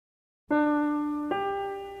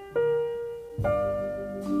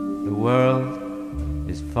world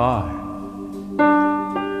is far.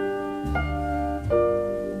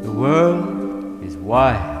 The world is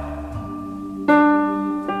wide.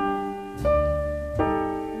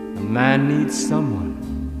 A man needs someone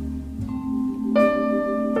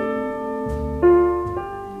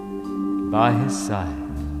by his side.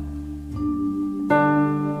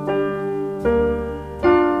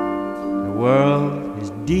 The world is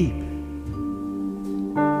deep.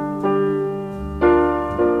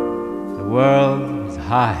 The world is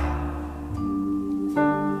high.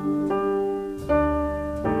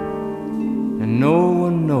 And no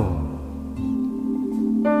one knows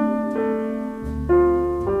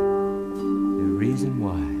the reason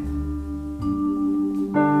why.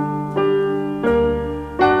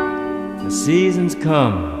 The seasons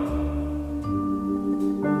come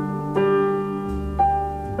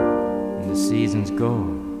and the seasons go.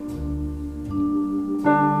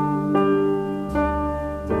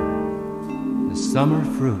 The summer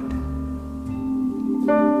fruit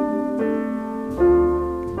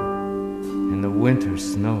and the winter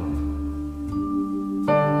snow.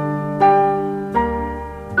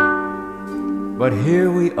 But here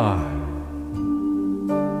we are,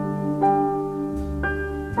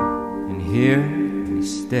 and here we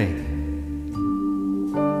stay.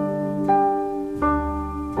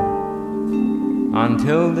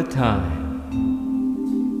 Until the time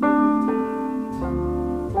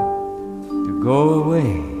to go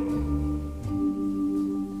away.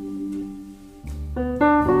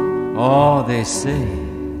 Oh, they say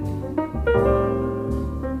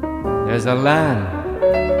there's a land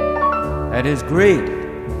that is great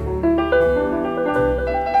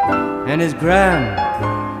and is grand.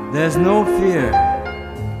 There's no fear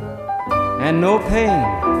and no pain.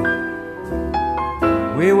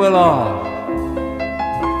 We will all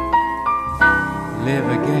live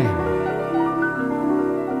again,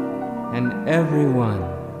 and everyone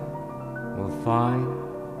will find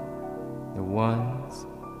the ones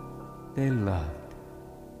they loved.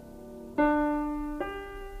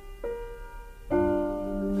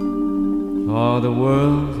 Oh, the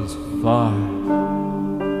world is far.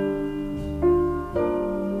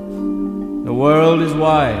 The world is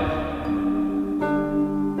wide.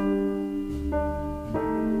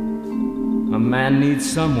 A man needs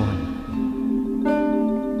someone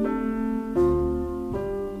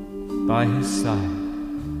by his side.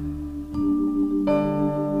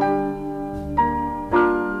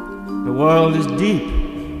 The world is deep.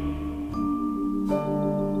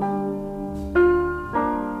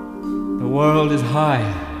 The world is high.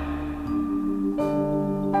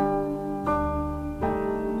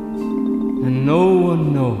 And no one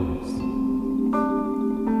knows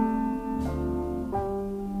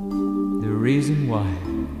the reason why.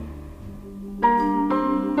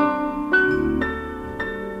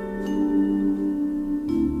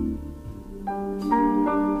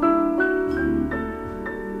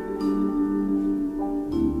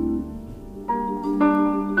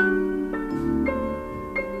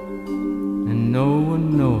 No one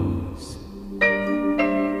knows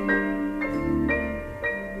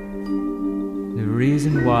the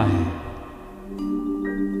reason why.